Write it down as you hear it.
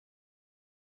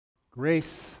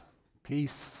Grace,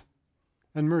 peace,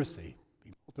 and mercy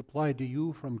be multiplied to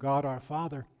you from God our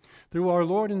Father, through our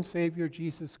Lord and Savior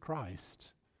Jesus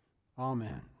Christ.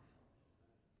 Amen.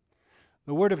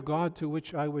 The word of God to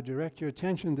which I would direct your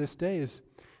attention this day is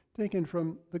taken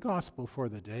from the Gospel for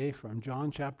the day, from John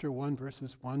chapter 1,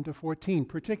 verses 1 to 14,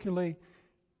 particularly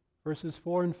verses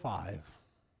 4 and 5,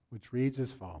 which reads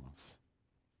as follows.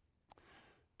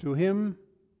 To him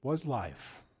was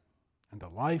life, and the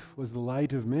life was the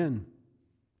light of men.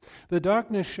 The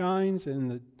darkness shines,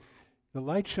 and the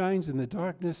light shines in the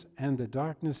darkness, and the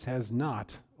darkness has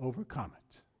not overcome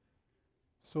it.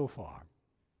 So far,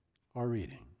 our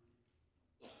reading.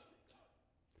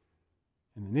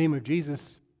 In the name of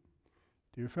Jesus,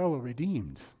 dear fellow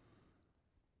redeemed,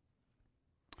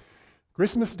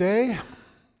 Christmas Day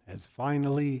has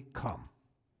finally come.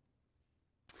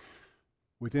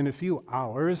 Within a few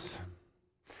hours,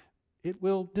 it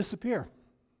will disappear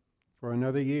for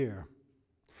another year,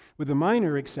 with the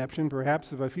minor exception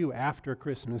perhaps of a few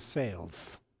after-Christmas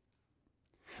sales.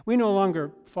 We no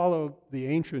longer follow the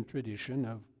ancient tradition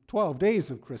of 12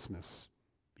 days of Christmas,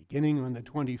 beginning on the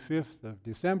 25th of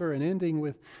December and ending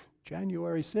with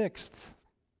January 6th.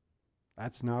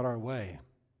 That's not our way.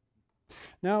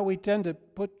 Now we tend to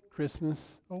put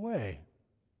Christmas away.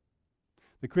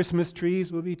 The Christmas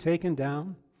trees will be taken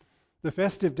down. The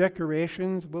festive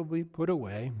decorations will be put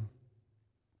away.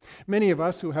 Many of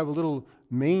us who have a little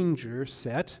manger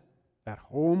set at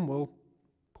home will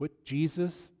put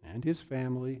Jesus and his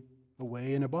family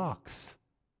away in a box.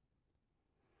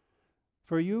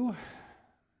 For you,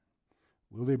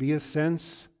 will there be a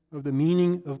sense of the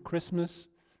meaning of Christmas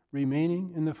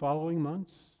remaining in the following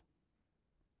months?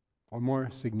 Or more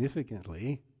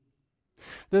significantly,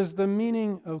 does the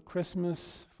meaning of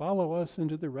Christmas follow us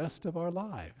into the rest of our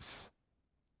lives?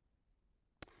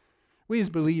 We as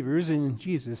believers in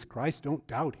Jesus Christ don't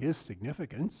doubt his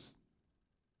significance.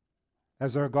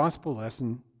 As our gospel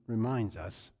lesson reminds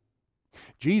us,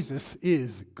 Jesus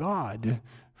is God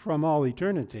from all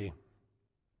eternity.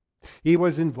 He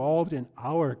was involved in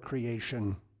our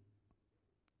creation.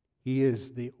 He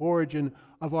is the origin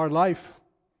of our life,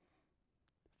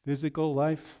 physical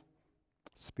life,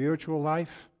 spiritual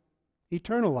life,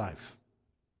 eternal life.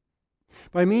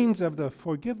 By means of the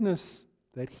forgiveness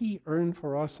that he earned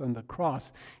for us on the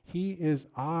cross, he is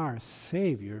our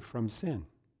Savior from sin.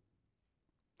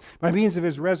 By means of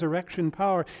his resurrection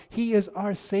power, he is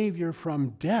our Savior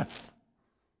from death.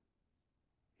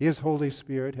 His Holy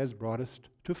Spirit has brought us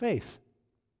to faith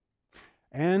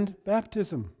and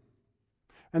baptism,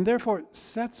 and therefore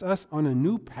sets us on a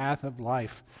new path of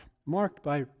life, marked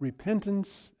by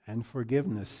repentance and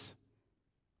forgiveness,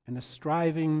 and a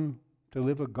striving to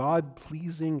live a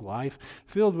God-pleasing life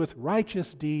filled with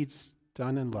righteous deeds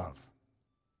done in love.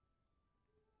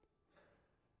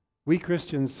 We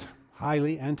Christians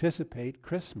highly anticipate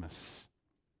Christmas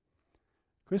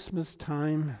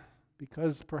time,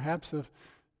 because perhaps of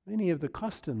many of the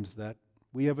customs that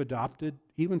we have adopted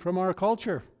even from our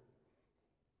culture.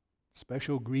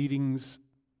 Special greetings,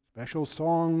 special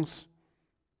songs,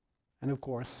 and of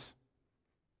course,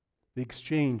 the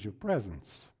exchange of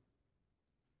presents.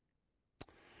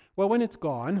 Well, when it's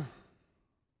gone,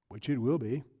 which it will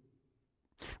be,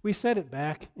 we set it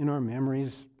back in our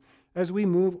memories as we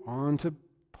move on to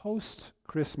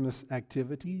post-Christmas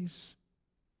activities,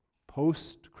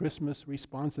 post-Christmas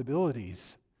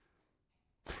responsibilities.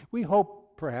 We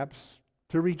hope, perhaps,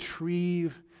 to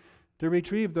retrieve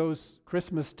those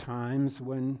Christmas times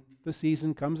when the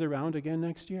season comes around again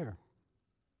next year.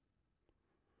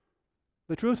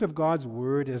 The truth of God's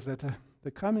word is that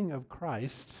the coming of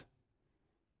Christ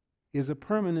is a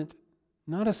permanent,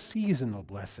 not a seasonal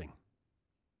blessing.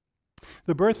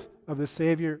 The birth of the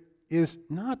Savior is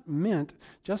not meant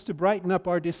just to brighten up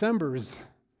our Decembers,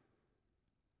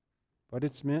 but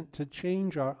it's meant to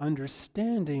change our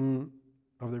understanding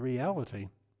of the reality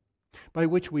by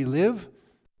which we live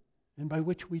and by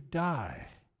which we die.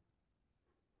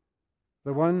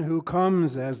 The one who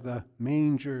comes as the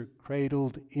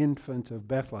manger-cradled infant of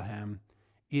Bethlehem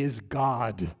is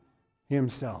God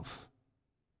himself.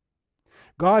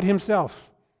 God himself,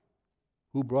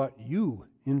 who brought you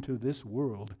into this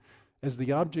world as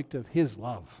the object of his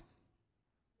love.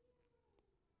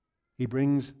 He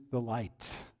brings the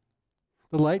light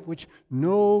which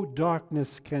no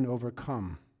darkness can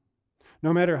overcome,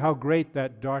 no matter how great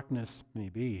that darkness may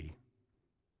be.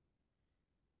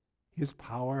 His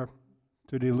power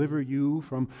to deliver you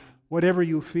from whatever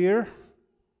you fear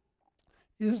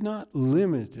is not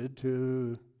limited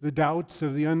to the doubts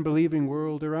of the unbelieving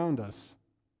world around us.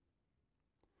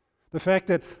 The fact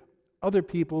that other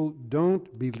people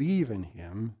don't believe in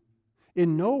him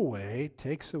in no way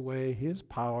takes away his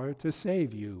power to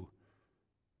save you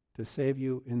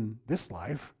in this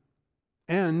life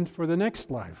and for the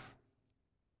next life.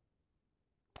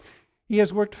 He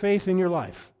has worked faith in your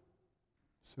life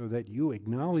so that you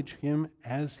acknowledge him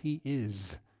as he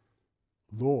is,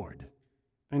 Lord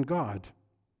and God,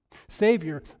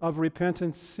 Savior of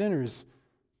repentant sinners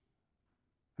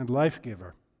and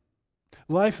life-giver.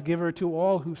 Life-giver to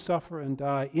all who suffer and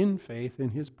die in faith in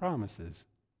his promises.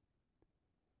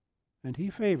 And he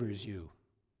favors you,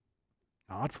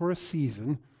 not for a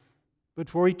season, but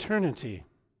for eternity.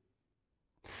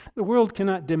 The world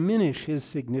cannot diminish his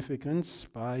significance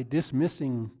by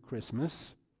dismissing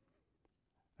Christmas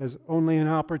as only an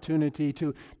opportunity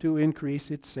to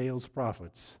increase its sales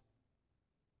profits.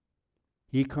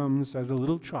 He comes as a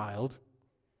little child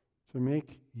to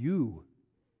make you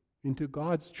into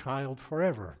God's child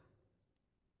forever.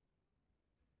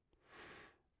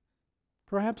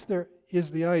 Perhaps there is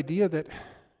the idea that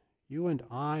you and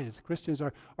I, as Christians,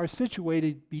 are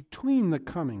situated between the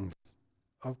comings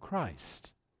of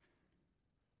Christ.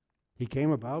 He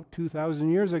came about 2,000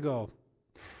 years ago,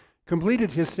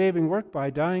 completed his saving work by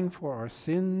dying for our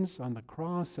sins on the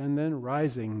cross and then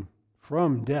rising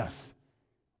from death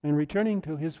and returning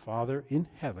to his Father in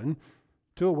heaven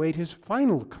to await his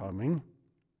final coming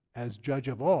as judge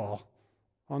of all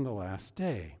on the last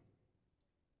day.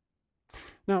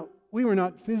 Now, we were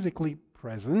not physically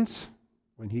present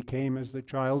when he came as the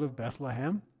child of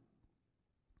Bethlehem,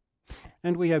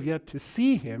 and we have yet to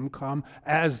see him come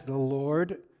as the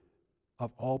Lord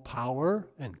of all power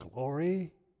and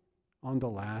glory on the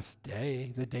last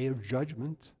day, the day of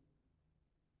judgment.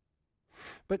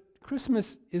 But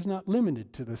Christmas is not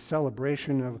limited to the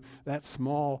celebration of that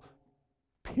small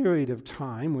period of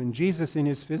time when Jesus in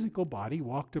his physical body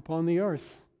walked upon the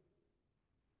earth.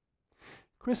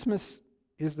 Christmas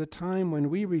is the time when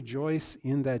we rejoice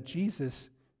in that Jesus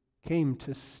came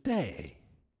to stay.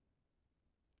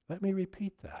 Let me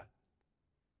repeat that.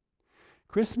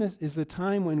 Christmas is the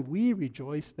time when we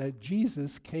rejoice that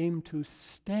Jesus came to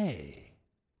stay.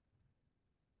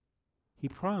 He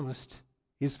promised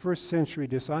his first century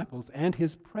disciples and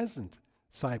his present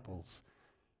disciples,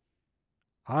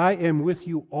 I am with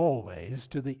you always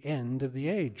to the end of the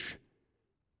age.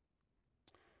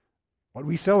 What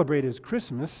we celebrate as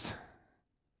Christmas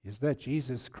is that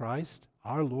Jesus Christ,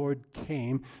 our Lord,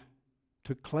 came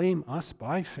to claim us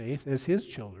by faith as his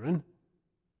children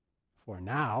for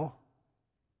now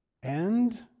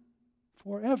and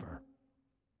forever.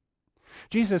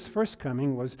 Jesus' first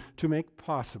coming was to make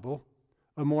possible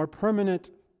a more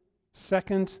permanent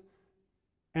second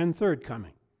and third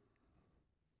coming.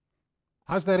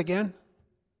 How's that again?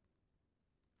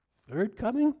 Third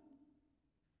coming?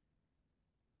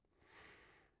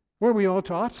 Were we all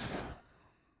taught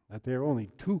that there are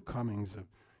only two comings of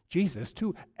Jesus,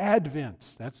 two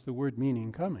advents? That's the word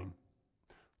meaning coming.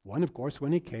 One, of course,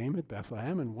 when he came at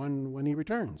Bethlehem, and one when he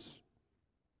returns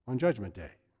on Judgment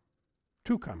Day.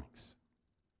 Two comings.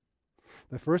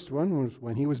 The first one was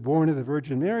when he was born of the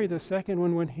Virgin Mary. The second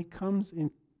one when he comes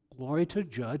in glory to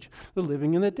judge the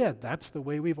living and the dead. That's the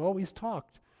way we've always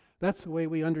talked. That's the way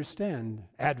we understand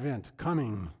Advent,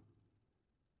 coming.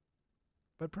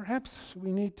 But perhaps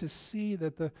we need to see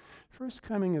that the first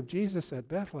coming of Jesus at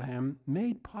Bethlehem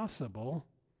made possible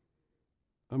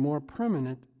a more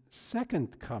permanent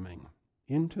second coming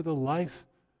into the life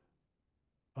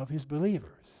of his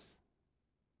believers,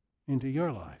 into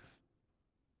your life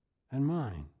and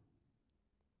mine.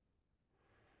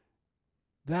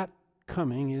 That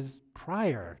coming is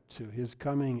prior to his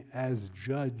coming as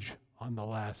judge on the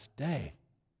last day.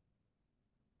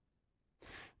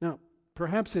 Now,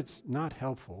 perhaps it's not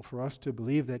helpful for us to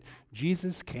believe that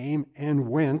Jesus came and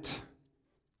went,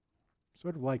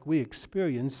 sort of like we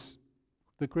experience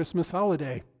the Christmas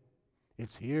holiday.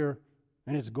 It's here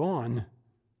and it's gone.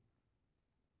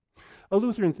 A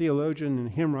Lutheran theologian and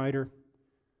hymn writer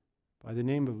by the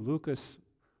name of Lucas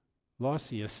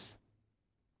Lausius,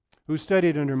 who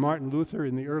studied under Martin Luther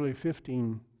in the early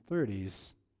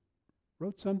 1530s,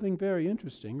 wrote something very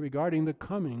interesting regarding the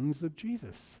comings of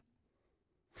Jesus.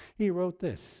 He wrote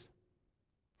this: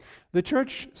 the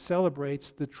church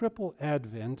celebrates the triple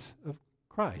advent of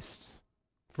Christ.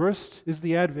 First is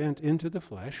the advent into the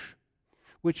flesh,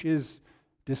 which is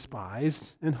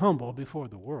despised and humble before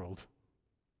the world.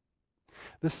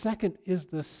 The second is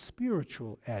the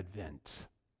spiritual advent,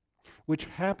 which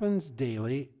happens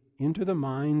daily into the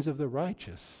minds of the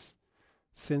righteous,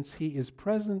 since he is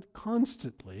present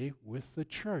constantly with the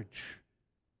church.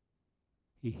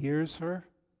 He hears her,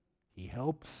 he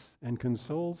helps and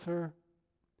consoles her,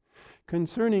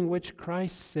 concerning which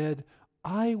Christ said,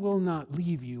 I will not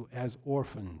leave you as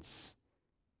orphans,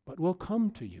 but will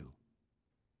come to you.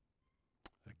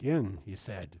 Again, he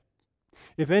said,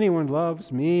 if anyone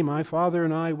loves me, my Father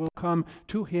and I will come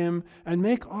to him and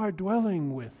make our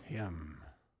dwelling with him.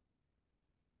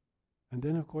 And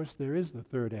then, of course, there is the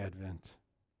third advent.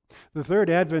 The third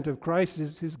advent of Christ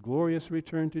is his glorious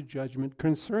return to judgment,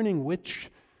 concerning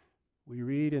which we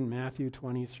read in Matthew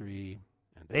 23,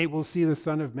 and they will see the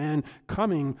Son of Man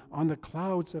coming on the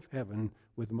clouds of heaven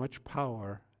with much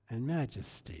power and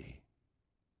majesty.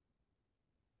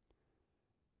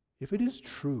 If it is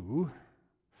true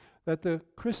that the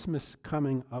Christmas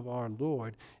coming of our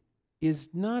Lord is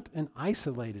not an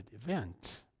isolated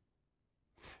event,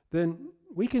 then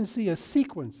we can see a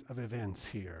sequence of events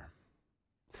here.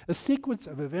 A sequence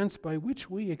of events by which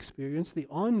we experience the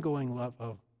ongoing love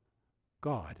of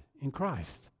God in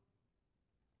Christ.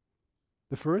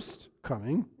 The first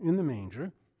coming in the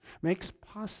manger makes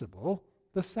possible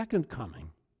the second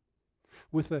coming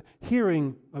with the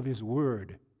hearing of his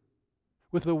word,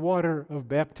 with the water of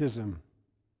baptism,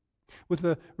 with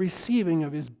the receiving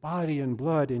of his body and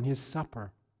blood in his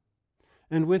supper,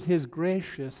 and with his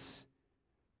gracious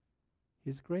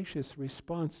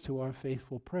response to our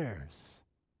faithful prayers.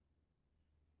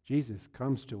 Jesus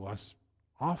comes to us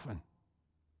often.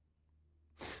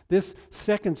 This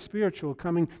second spiritual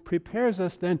coming prepares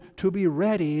us then to be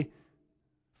ready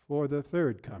for the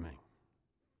third coming,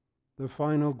 the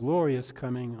final glorious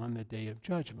coming on the day of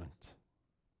judgment.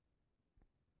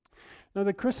 Now,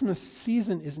 the Christmas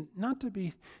season is not to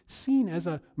be seen as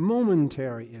a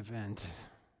momentary event,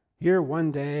 here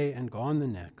one day and gone the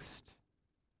next,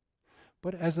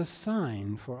 but as a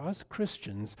sign for us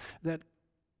Christians that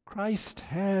Christ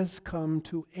has come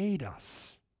to aid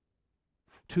us,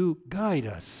 to guide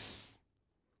us,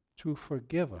 to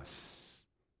forgive us,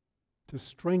 to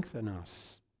strengthen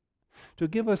us, to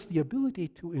give us the ability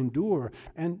to endure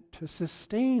and to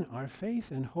sustain our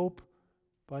faith and hope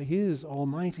by his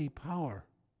almighty power,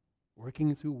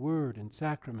 working through word and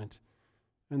sacrament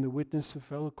and the witness of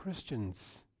fellow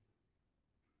Christians.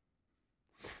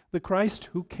 The Christ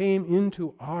who came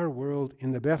into our world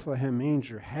in the Bethlehem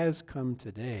manger has come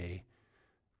today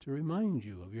to remind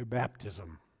you of your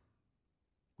baptism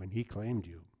when he claimed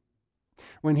you,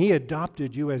 when he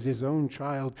adopted you as his own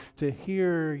child, to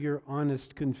hear your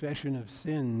honest confession of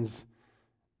sins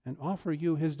and offer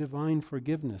you his divine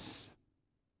forgiveness,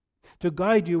 to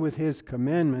guide you with his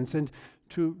commandments, and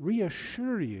to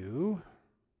reassure you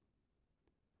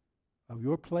of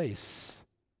your place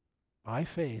by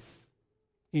faith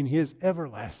in his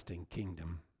everlasting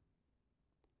kingdom.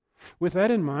 With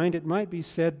that in mind, it might be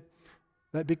said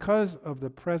that because of the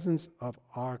presence of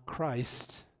our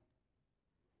Christ,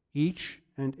 each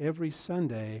and every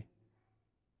Sunday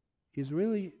is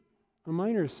really a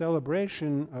minor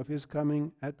celebration of his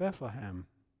coming at Bethlehem,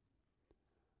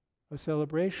 a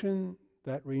celebration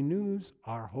that renews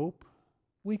our hope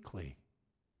weekly.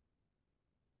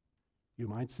 You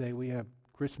might say we have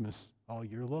Christmas all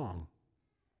year long.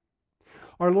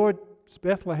 Our Lord's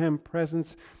Bethlehem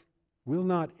presence will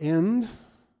not end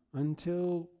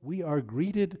until we are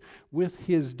greeted with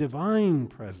his divine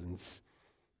presence,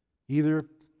 either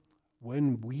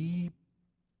when we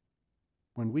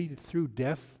through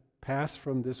death pass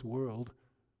from this world,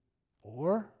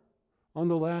 or on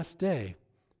the last day,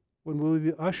 when we will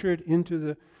be ushered into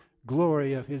the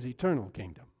glory of his eternal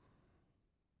kingdom.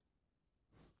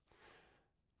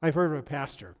 I've heard of a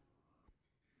pastor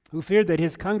who feared that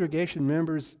his congregation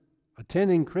members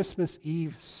attending Christmas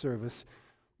Eve service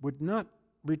would not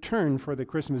return for the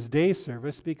Christmas Day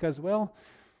service because,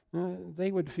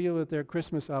 they would feel that their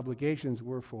Christmas obligations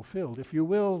were fulfilled. If you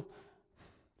will,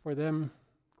 for them,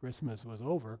 Christmas was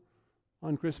over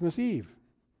on Christmas Eve.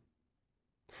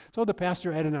 So the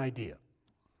pastor had an idea.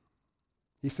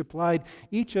 He supplied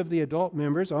each of the adult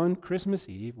members on Christmas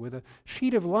Eve with a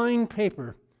sheet of lined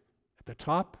paper. At the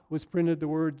top was printed the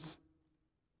words,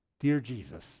 "Dear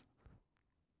Jesus."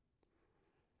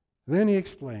 Then he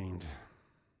explained,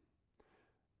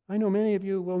 "I know many of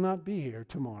you will not be here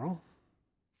tomorrow,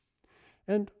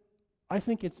 and I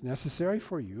think it's necessary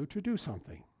for you to do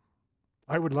something.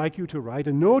 I would like you to write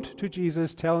a note to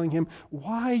Jesus telling him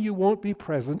why you won't be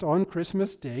present on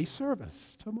Christmas Day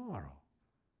service tomorrow."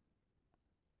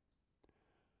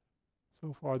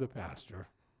 So far, the pastor.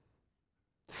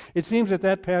 It seems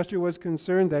that pastor was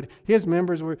concerned that his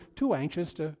members were too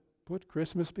anxious to put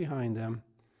Christmas behind them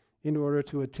in order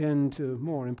to attend to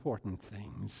more important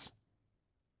things.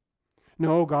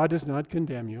 No, God does not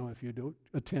condemn you if you don't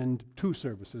attend 2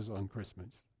 services on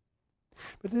Christmas.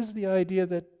 But this is the idea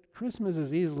that Christmas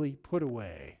is easily put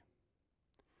away,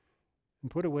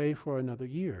 and put away for another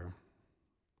year.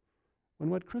 when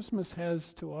what Christmas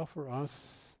has to offer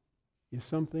us is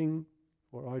something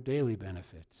for our daily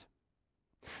benefit.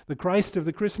 The Christ of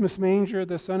the Christmas manger,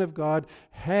 the Son of God,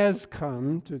 has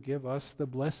come to give us the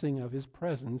blessing of his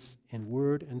presence in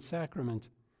word and sacrament.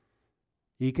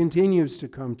 He continues to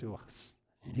come to us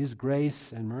in his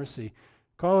grace and mercy,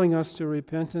 calling us to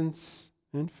repentance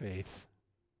and faith,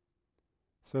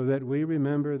 so that we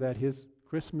remember that his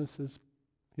Christmas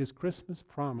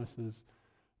promises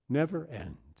never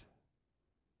end.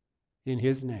 In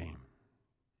his name,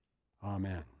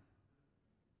 amen.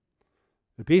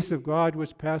 The peace of God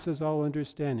which passes all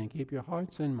understanding, keep your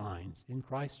hearts and minds in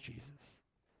Christ Jesus.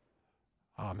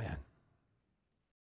 Amen.